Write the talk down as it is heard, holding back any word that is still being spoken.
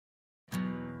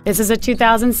This is a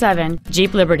 2007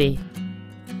 Jeep Liberty.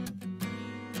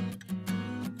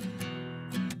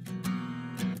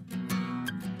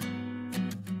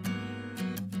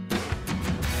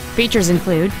 Features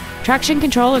include traction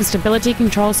control and stability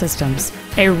control systems,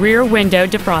 a rear window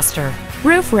defroster,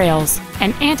 roof rails,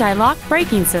 an anti-lock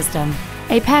braking system,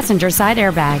 a passenger side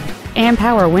airbag, and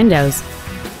power windows.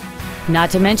 Not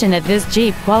to mention that this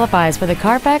Jeep qualifies for the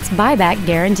Carfax buyback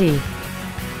guarantee.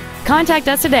 Contact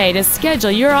us today to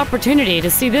schedule your opportunity to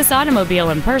see this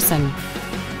automobile in person.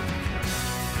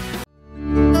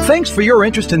 Thanks for your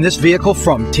interest in this vehicle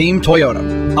from Team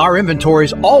Toyota. Our inventory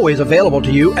is always available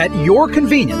to you at your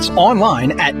convenience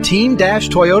online at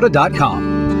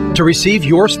team-toyota.com. To receive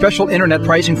your special internet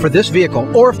pricing for this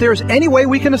vehicle, or if there's any way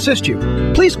we can assist you,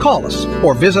 please call us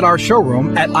or visit our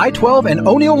showroom at I-12 and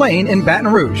O'Neill Lane in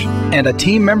Baton Rouge, and a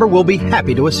team member will be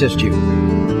happy to assist you.